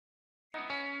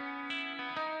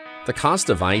The cost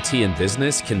of IT in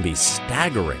business can be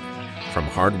staggering. From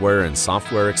hardware and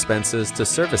software expenses to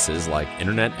services like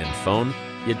internet and phone,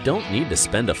 you don't need to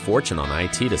spend a fortune on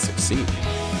IT to succeed.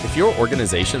 If your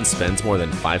organization spends more than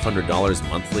 $500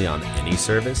 monthly on any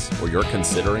service, or you're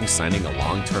considering signing a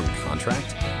long-term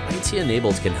contract, IT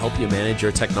Enabled can help you manage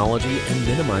your technology and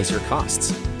minimize your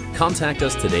costs. Contact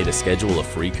us today to schedule a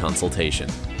free consultation.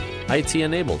 IT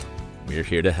Enabled, we're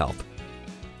here to help.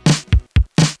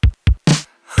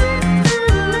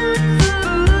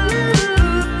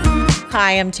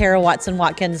 Hi, I'm Tara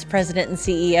Watson-Watkins, President and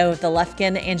CEO of the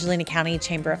Lufkin Angelina County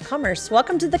Chamber of Commerce.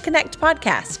 Welcome to the Connect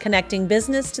podcast, connecting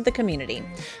business to the community.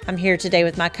 I'm here today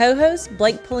with my co-host,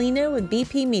 Blake Polino with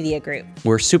BP Media Group.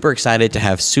 We're super excited to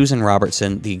have Susan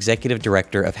Robertson, the Executive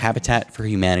Director of Habitat for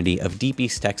Humanity of Deep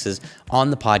East Texas,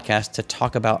 on the podcast to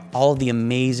talk about all of the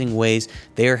amazing ways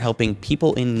they are helping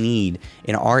people in need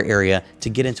in our area to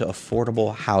get into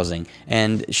affordable housing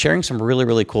and sharing some really,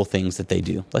 really cool things that they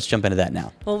do. Let's jump into that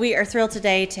now. Well, we are thrilled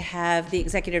today to have the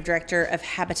Executive Director of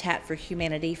Habitat for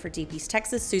Humanity for Deep East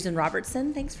Texas, Susan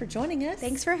Robertson. Thanks for joining us.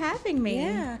 Thanks for having me.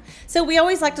 Yeah. So we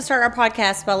always like to start our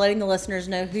podcast by letting the listeners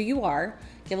know who you are,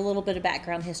 give a little bit of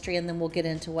background history, and then we'll get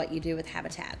into what you do with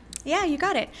Habitat. Yeah, you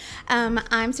got it.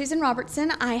 I'm Susan Robertson.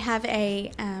 I have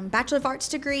a Bachelor of Arts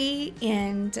degree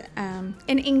in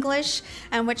English,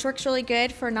 which works really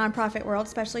good for a nonprofit world,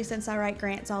 especially since I write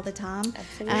grants all the time.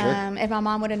 Absolutely. If my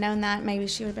mom would have known that, maybe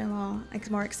she would have been a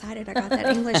little more excited I got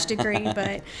that English degree.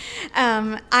 But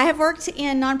I have worked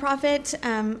in nonprofit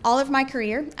all of my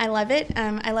career. I love it.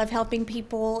 I love helping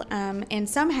people, and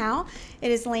somehow it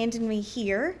has landed me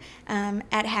here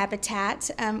at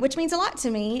Habitat, which means a lot to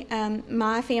me.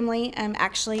 My family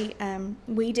actually,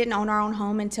 we didn't own our own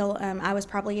home until I was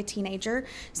probably a teenager,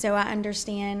 so I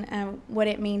understand what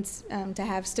it means to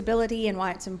have stability and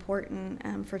why it's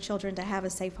important for children to have a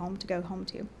safe home to go home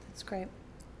to. That's great.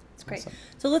 That's great. Awesome.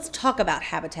 So let's talk about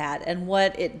Habitat and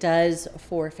what it does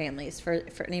for families, for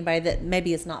anybody that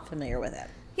maybe is not familiar with it.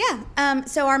 Yeah,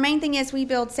 so our main thing is we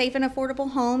build safe and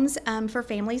affordable homes for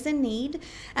families in need.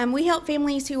 We help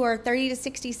families who are 30 to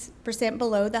 60%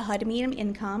 below the HUD median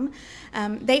income.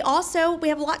 We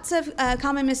have lots of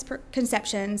common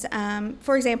misconceptions.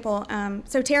 For example,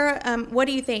 so Tara, what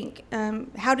do you think?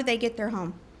 How do they get their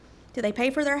home? Do they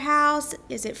pay for their house?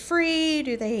 Is it free?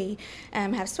 Do they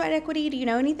have sweat equity? Do you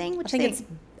know anything? I think it's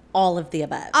all of the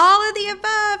above. All of the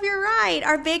above, you're right.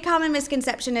 Our big common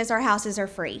misconception is our houses are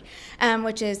free,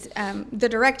 which is the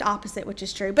direct opposite, which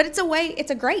is true. But it's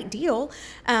a great deal.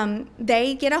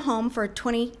 They get a home for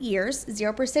 20 years,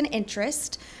 0%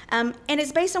 interest, and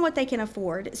it's based on what they can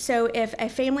afford. So if a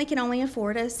family can only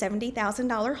afford a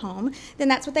 $70,000 home, then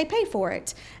that's what they pay for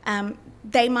it.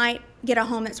 They might get a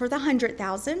home that's worth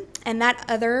 $100,000, and that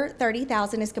other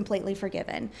 $30,000 is completely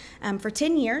forgiven. For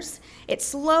 10 years, it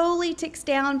slowly ticks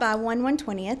down by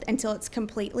 1/120th until it's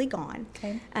completely gone.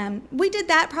 Okay. We did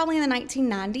that probably in the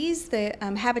 1990s. The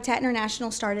Habitat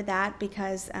International started that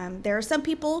because there are some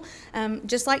people,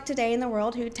 just like today in the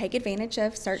world, who take advantage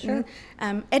of certain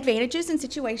advantages and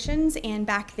situations. And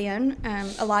back then,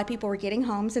 a lot of people were getting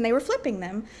homes and they were flipping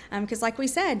them because, like we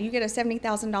said, you get a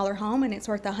 $70,000 home and it's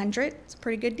worth $100,000. It's a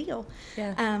pretty good deal.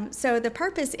 Yeah. So the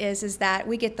purpose is that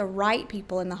we get the right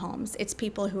people in the homes. It's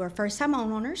people who are first-time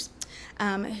homeowners,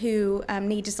 who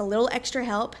need just a little extra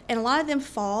help, and a lot of them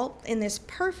fall in this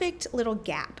perfect little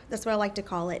gap. That's what I like to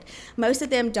call it. Most of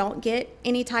them don't get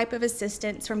any type of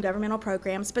assistance from governmental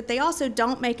programs, but they also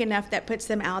don't make enough that puts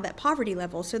them out of that poverty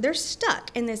level. So they're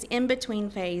stuck in this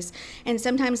in-between phase, and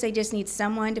sometimes they just need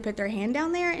someone to put their hand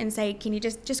down there and say, can you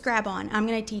just grab on? I'm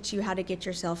going to teach you how to get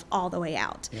yourself all the way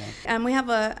out. Yeah. We have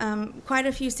quite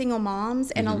a few single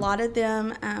moms, and a lot of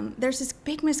them, there's this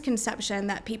big misconception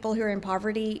that people who are in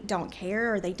poverty don't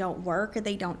care, or they don't work, or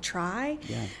they don't try.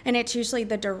 Yeah. And it's usually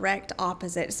the direct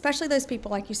opposite, especially those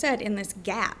people, like you said, in this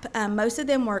gap. Most of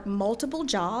them work multiple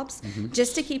jobs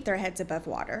just to keep their heads above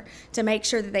water, to make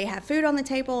sure that they have food on the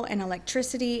table and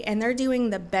electricity, and they're doing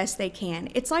the best they can.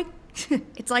 It's like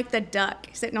the duck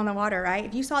sitting on the water, right?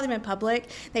 If you saw them in public,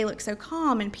 they look so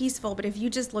calm and peaceful, but if you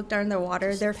just looked under the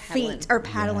water, their feet are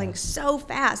paddling so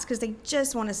fast because they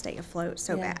just want to stay afloat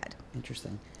so bad.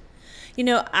 Interesting. You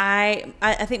know, I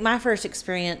think my first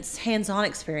experience, hands-on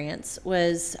experience,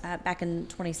 was back in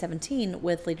 2017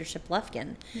 with Leadership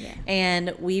Lufkin. Yeah.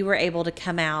 And we were able to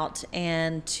come out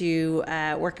and to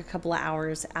work a couple of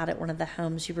hours out at one of the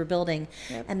homes you were building.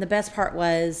 Yep. And the best part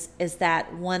is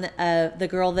that one of the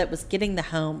girl that was getting the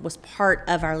home was part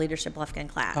of our Leadership Lufkin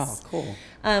class. Oh, cool.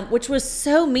 Which was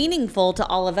so meaningful to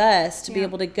all of us to be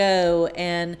able to go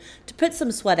and to put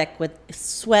some sweat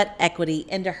equity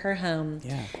into her home.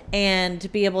 Yeah. and to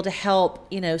be able to help,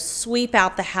 sweep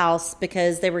out the house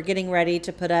because they were getting ready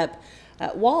to put up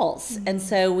walls. And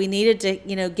so we needed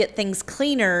to, get things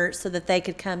cleaner so that they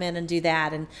could come in and do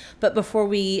that. But before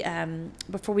we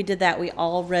did that, we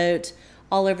all wrote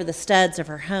all over the studs of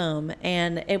her home.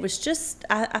 And it was just,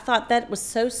 I thought that was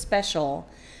so special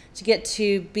to get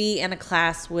to be in a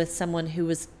class with someone who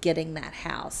was getting that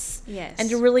house. Yes. And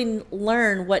to really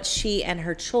learn what she and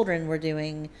her children were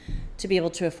doing to be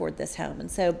able to afford this home.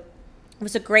 And so it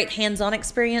was a great hands-on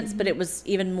experience, but it was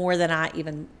even more than I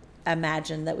even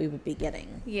imagined that we would be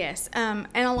getting. Yes. And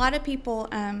a lot of people,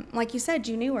 like you said,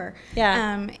 you knew her.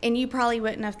 Yeah. And you probably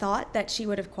wouldn't have thought that she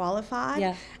would have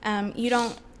qualified. Yeah.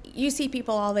 You see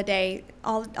people all day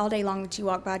long that you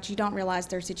walk by, but you don't realize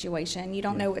their situation. You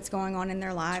don't know what's going on in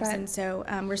their lives. Right. And so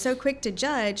we're so quick to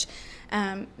judge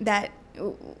that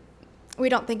we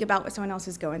don't think about what someone else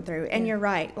is going through. And you're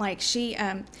right. Like she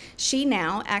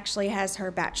now actually has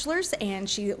her bachelor's, and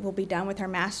she will be done with her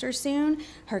master's soon.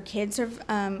 Her kids have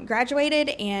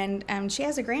graduated, and she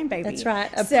has a grandbaby. That's right.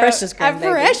 A precious grandbaby.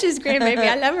 A precious grandbaby.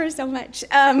 I love her so much.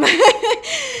 I'm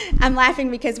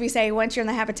laughing because we say once you're in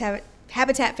the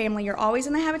Habitat family, you're always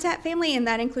in the Habitat family, and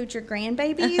that includes your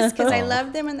grandbabies, because I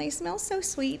love them and they smell so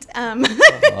sweet.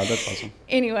 That's awesome.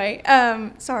 Anyway,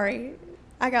 sorry.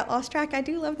 I got lost track. I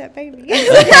do love that baby.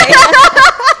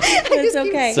 It's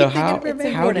okay. So how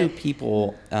do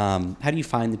people, how do you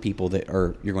find the people that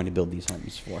you're going to build these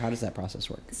homes for? How does that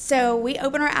process work? So we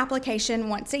open our application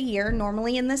once a year,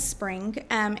 normally in the spring,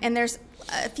 and there's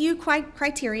a few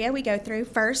criteria we go through.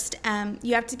 First,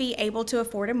 you have to be able to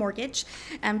afford a mortgage,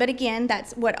 but again,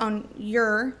 that's what on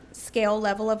your scale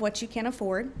level of what you can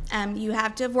afford. You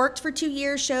have to have worked for 2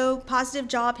 years, show positive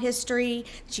job history,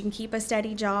 that you can keep a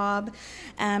steady job.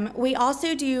 We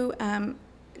also do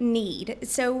need.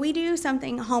 So we do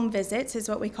something, home visits is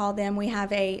what we call them. We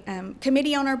have a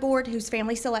committee on our board who's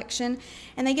family selection,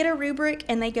 and they get a rubric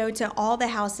and they go to all the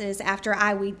houses after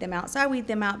I weed them out. So I weed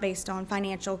them out based on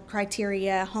financial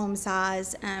criteria, home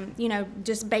size,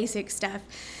 just basic stuff.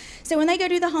 So when they go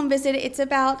do the home visit, it's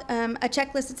about a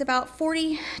checklist. It's about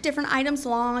 40 different items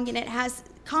long, and it has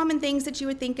common things that you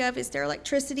would think of. Is there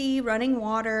electricity, running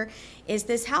water? Is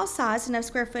this house size enough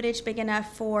square footage, big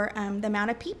enough for the amount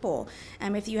of people?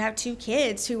 If you have 2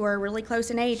 kids who are really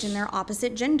close in age and they're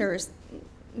opposite genders,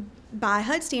 by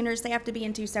HUD standards, they have to be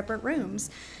in 2 separate rooms.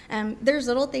 There's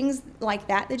little things like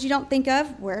that you don't think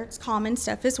of, where it's common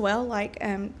stuff as well, like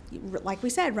we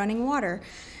said, running water.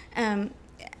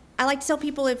 I like to tell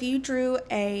people, if you drew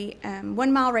a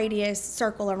 1 mile radius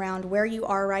circle around where you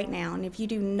are right now, and if you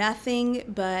do nothing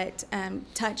but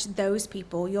touch those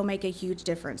people, you'll make a huge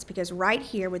difference, because right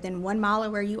here within 1 mile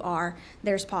of where you are,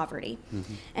 there's poverty.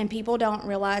 Mm-hmm. And people don't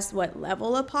realize what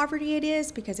level of poverty it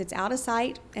is, because it's out of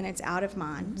sight and it's out of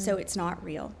mind. Mm-hmm. So it's not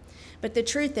real. But the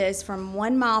truth is, from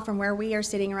 1 mile from where we are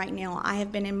sitting right now, I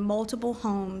have been in multiple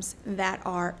homes that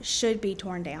should be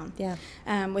torn down. Yeah.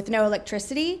 With no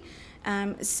electricity.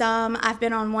 I've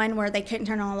been on one where they couldn't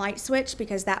turn on a light switch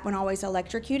because that one always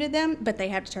electrocuted them, but they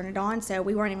had to turn it on, so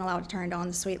we weren't even allowed to turn it on.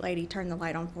 The sweet lady turned the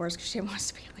light on for us because she didn't want us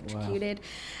to be electrocuted.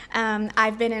 Wow.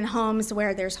 I've been in homes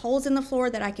where there's holes in the floor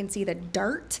that I can see the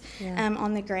dirt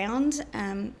on the ground.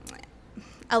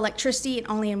 Electricity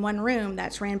only in one room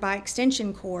that's ran by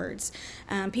extension cords.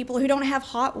 People who don't have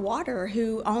hot water,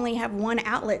 who only have one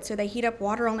outlet, so they heat up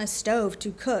water on a stove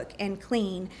to cook and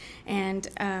clean and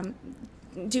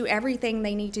do everything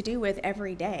they need to do with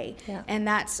every day. Yeah. And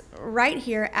that's right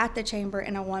here at the chamber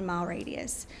in a 1 mile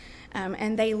radius.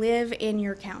 And they live in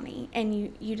your county,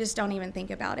 and you just don't even think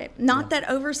about it. Not that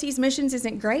overseas missions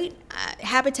isn't great.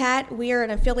 Habitat, we are an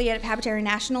affiliate of Habitat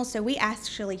International, so we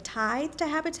actually tithe to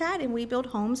Habitat, and we build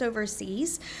homes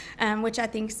overseas, which I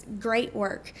think is great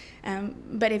work.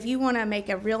 But if you want to make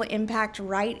a real impact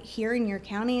right here in your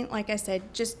county, like I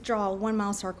said, just draw a 1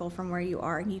 mile circle from where you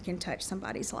are, and you can touch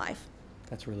somebody's life.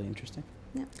 That's really interesting.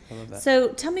 Yeah. I love that. So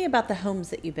tell me about the homes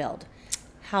that you build.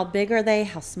 How big are they?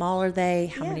 How small are they?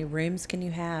 How many rooms can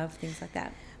you have? Things like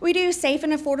that. We do safe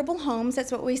and affordable homes.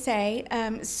 That's what we say.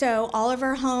 So all of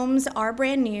our homes are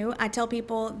brand new. I tell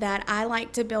people that I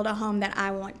like to build a home that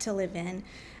I want to live in.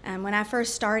 When I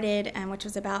first started, which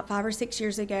was about 5 or 6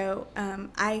 years ago,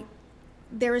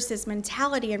 there was this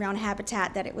mentality around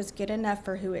Habitat that it was good enough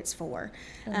for who it's for.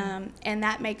 And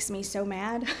that makes me so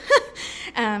mad.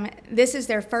 This is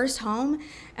their first home,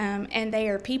 and they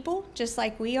are people just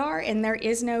like we are, and there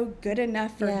is no good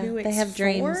enough for who it's for. They have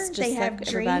dreams, just they have like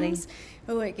dreams. everybody.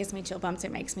 Oh, it gives me chill bumps.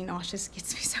 It makes me nauseous. It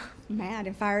gets me so mad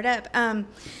and fired up.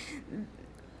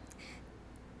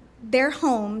 Their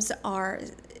homes are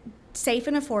safe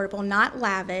and affordable, not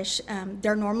lavish.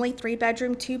 They're normally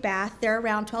 3-bedroom, 2-bath. They're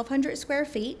around 1,200 square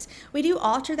feet. We do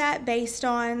alter that based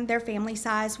on their family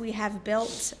size. We have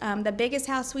built, the biggest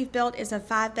house we've built is a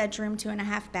 5-bedroom,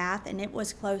 2.5-bath, and it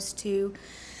was close to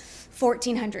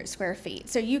 1,400 square feet.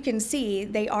 So you can see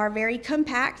they are very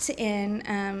compact,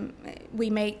 and we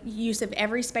make use of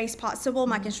every space possible.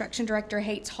 My construction director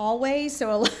hates hallways,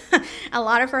 so a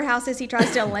lot of her houses he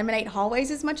tries to eliminate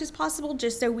hallways as much as possible,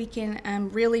 just so we can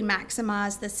really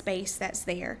maximize the space that's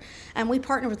there. We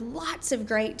partner with lots of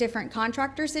great different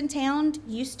contractors in town.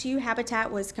 Used to,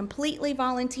 Habitat was completely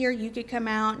volunteer. You could come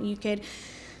out and you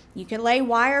could lay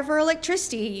wire for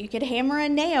electricity, you could hammer a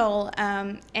nail,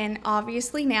 and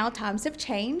obviously now times have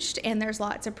changed and there's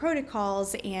lots of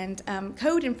protocols and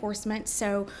code enforcement,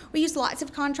 so we use lots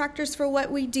of contractors for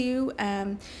what we do,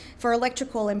 for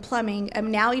electrical and plumbing,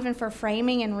 now even for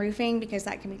framing and roofing, because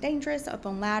that can be dangerous, up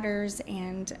on ladders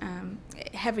and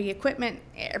heavy equipment,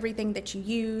 everything that you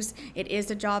use. It is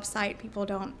a job site. People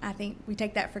don't, I think we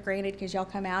take that for granted, because y'all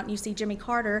come out and you see Jimmy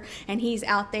Carter and he's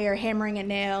out there hammering a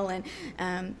nail,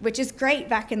 and which is great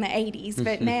back in the 80s,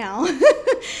 but now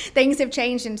things have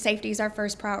changed and safety is our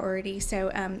first priority.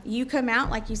 So you come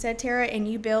out, like you said, Tara,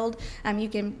 and you build, you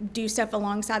can do stuff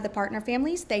alongside the partner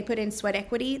families. They put in sweat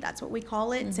equity, that's what we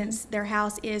call it, since their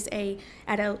house is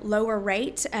at a lower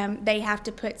rate. They have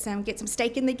to get some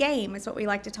stake in the game, is what we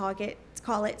like to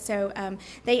call it. So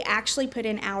they actually put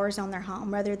in hours on their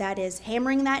home, whether that is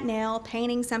hammering that nail,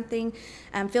 painting something,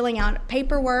 filling out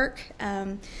paperwork.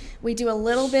 We do a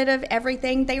little bit of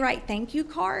everything. They write thank you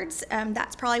cards.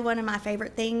 That's probably one of my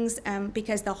favorite things,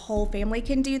 because the whole family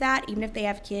can do that, even if they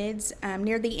have kids.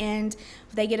 Near the end,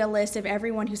 they get a list of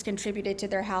everyone who's contributed to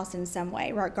their house in some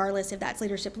way, regardless if that's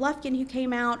Leadership Lufkin who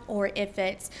came out, or if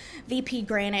it's VP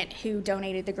Granite who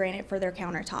donated the granite for their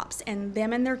countertops. And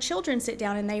them and their children sit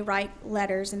down and they write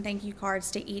letters and thank you cards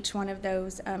to each one of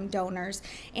those donors.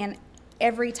 And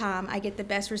every time I get the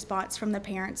best response from the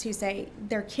parents who say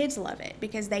their kids love it,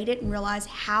 because they didn't realize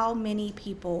how many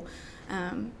people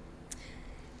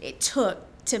it took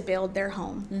to build their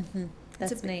home.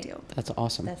 That's a big deal. That's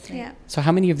awesome. That's neat. Yeah. So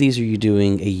how many of these are you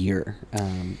doing a year?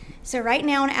 So right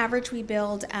now, on average, we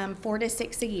build 4 to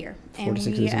 6 a year,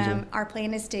 and our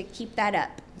plan is to keep that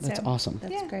up. That's awesome.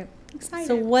 That's great. Excited.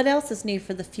 So what else is new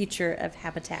for the future of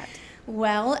Habitat?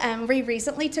 Well, we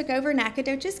recently took over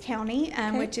Nacogdoches County,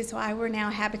 which is why we're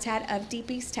now Habitat of Deep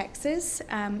East Texas.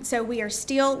 So we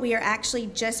are actually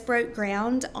just broke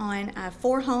ground on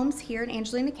 4 homes here in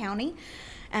Angelina County.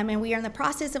 And we are in the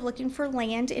process of looking for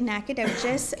land in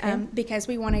Nacogdoches, because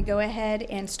we want to go ahead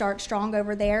and start strong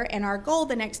over there. And our goal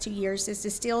the next 2 years is to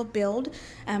still build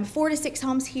 4 to 6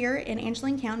 homes here in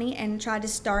Angelina County, and try to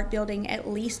start building at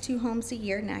least 2 homes a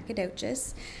year in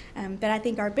Nacogdoches. But I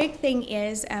think our big thing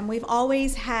is we've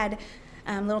always had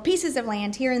little pieces of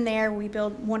land here and there. We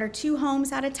build 1 or 2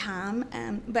 homes at a time,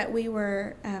 but we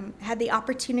had the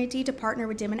opportunity to partner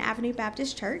with Dimon Avenue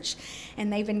Baptist Church,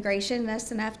 and they've been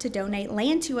gracious enough to donate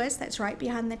land to us that's right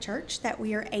behind the church, that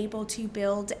we are able to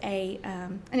build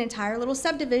an entire little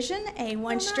subdivision, a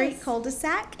one-street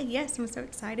cul-de-sac. Yes, I'm so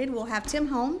excited. We'll have 10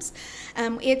 homes.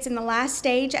 It's in the last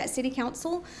stage at City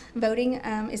Council. Voting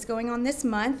is going on this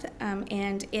month,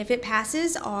 and if it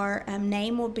passes, our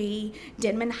name will be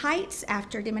Denman Heights,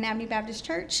 after Dimon Avenue Baptist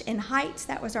Church. And Heights,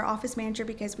 that was our office manager,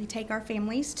 because we take our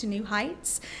families to new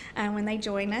heights when they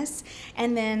join us.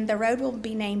 And then the road will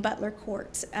be named Butler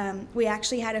Court. We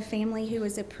actually had a family who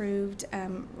was approved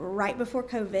right before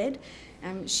COVID.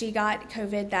 She got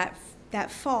COVID that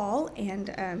fall,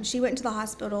 and she went to the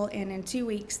hospital, and in 2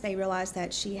 weeks they realized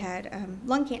that she had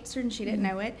lung cancer, and she didn't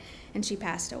know it, and she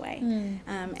passed away.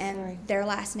 And their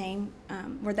last name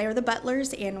they were the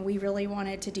Butlers, and we really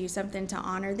wanted to do something to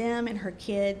honor them and her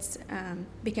kids,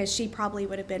 because she probably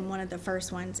would have been one of the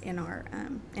first ones in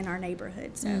our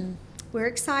neighborhood. So we're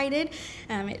excited.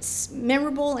 It's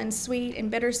memorable and sweet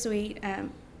and bittersweet,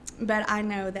 but I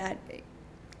know that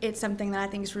it's something that I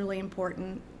think is really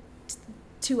important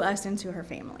to us and to her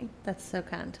family. That's so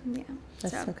kind. Yeah.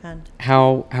 That's so kind.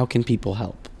 How can people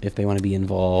help if they want to be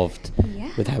involved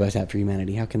with Habitat for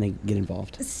Humanity? How can they get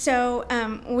involved? So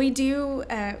we do.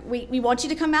 We want you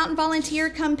to come out and volunteer,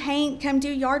 come paint, come do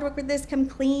yard work with us, come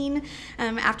clean.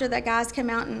 After that, guys come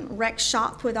out and wreck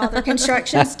shop with all their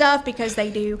construction stuff, because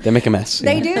they do. They make a mess.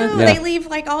 They do. Yeah. They leave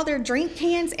like all their drink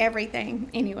cans,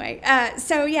 everything. Anyway,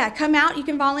 so yeah, come out. You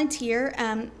can volunteer.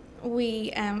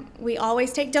 We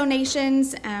always take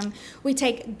donations. We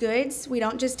take goods. We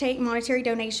don't just take monetary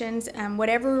donations.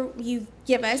 Whatever you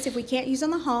give us, if we can't use on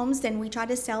the homes, then we try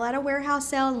to sell at a warehouse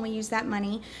sale, and we use that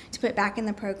money to put back in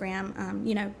the program.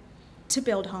 to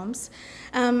build homes.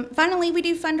 Finally, we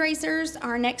do fundraisers.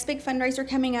 Our next big fundraiser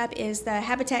coming up is the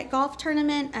Habitat Golf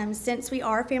Tournament. Since we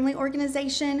are a family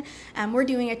organization, we're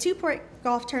doing a 2-part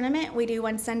golf tournament. We do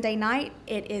one Sunday night.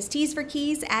 It is Tees for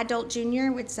Keys, adult,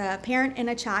 junior. It's a parent and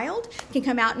a child can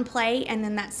come out and play. And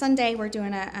then that Sunday, we're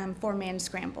doing a 4-man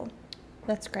scramble.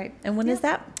 That's great. And when is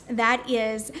that? That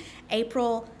is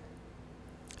April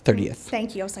 30th.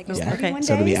 Thank you. I was like, Okay. 31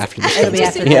 So it'll be days? after the show. It'll be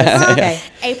after this. Yeah. Okay.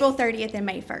 April 30th and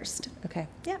May 1st. Okay.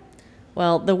 Yep.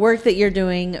 Well, the work that you're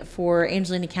doing for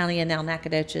Angelina County and now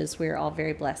Nacogdoches, we're all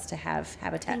very blessed to have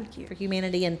Habitat Thank you. for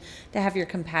Humanity and to have your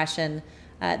compassion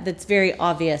that's very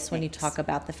obvious when you Thanks. talk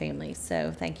about the families.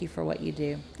 So thank you for what you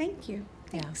do. Thank you.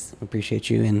 Yeah. Thanks. We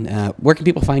appreciate you. And where can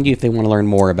people find you if they want to learn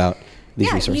more about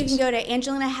these resources? You can go to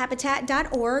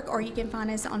angelinahabitat.org, or you can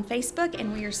find us on Facebook,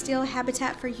 and we are still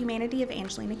Habitat for Humanity of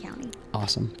Angelina County.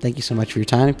 Awesome. Thank you so much for your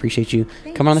time. Appreciate you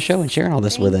Thanks. coming on the show and sharing all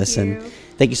this with Thank us. you. And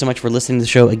thank you so much for listening to the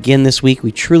show again this week.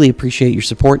 We truly appreciate your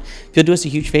support. If you'll do us a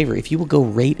huge favor, if you will go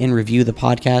rate and review the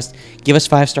podcast, give us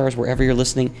 5 stars wherever you're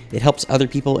listening. It helps other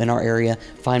people in our area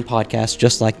find podcasts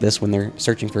just like this when they're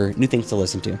searching for new things to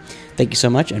listen to. Thank you so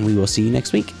much, and we will see you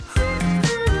next week.